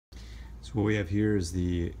So what we have here is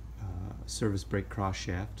the service brake cross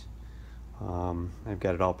shaft. I've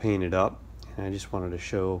got it all painted up, and I just wanted to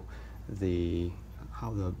show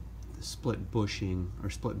how the split bushing or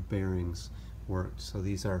split bearings worked. So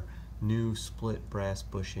these are new split brass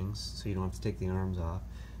bushings, so you don't have to take the arms off.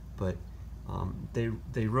 But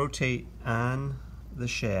they rotate on the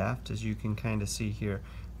shaft, as you can kind of see here.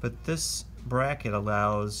 But this bracket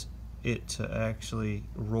allows it to actually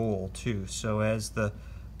roll too. So as the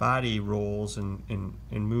body rolls and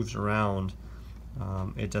moves around,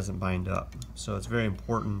 it doesn't bind up. So it's very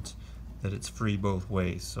important that it's free both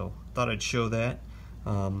ways. So thought I'd show that.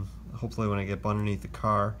 Hopefully when I get up underneath the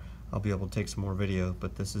car, I'll be able to take some more video.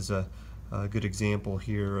 But this is a good example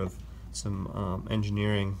here of some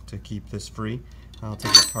engineering to keep this free. I'll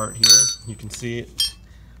take it apart here. You can see it,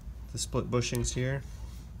 the split bushings here.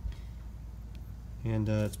 And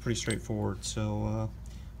it's pretty straightforward. So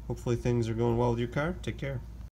hopefully things are going well with your car. Take care.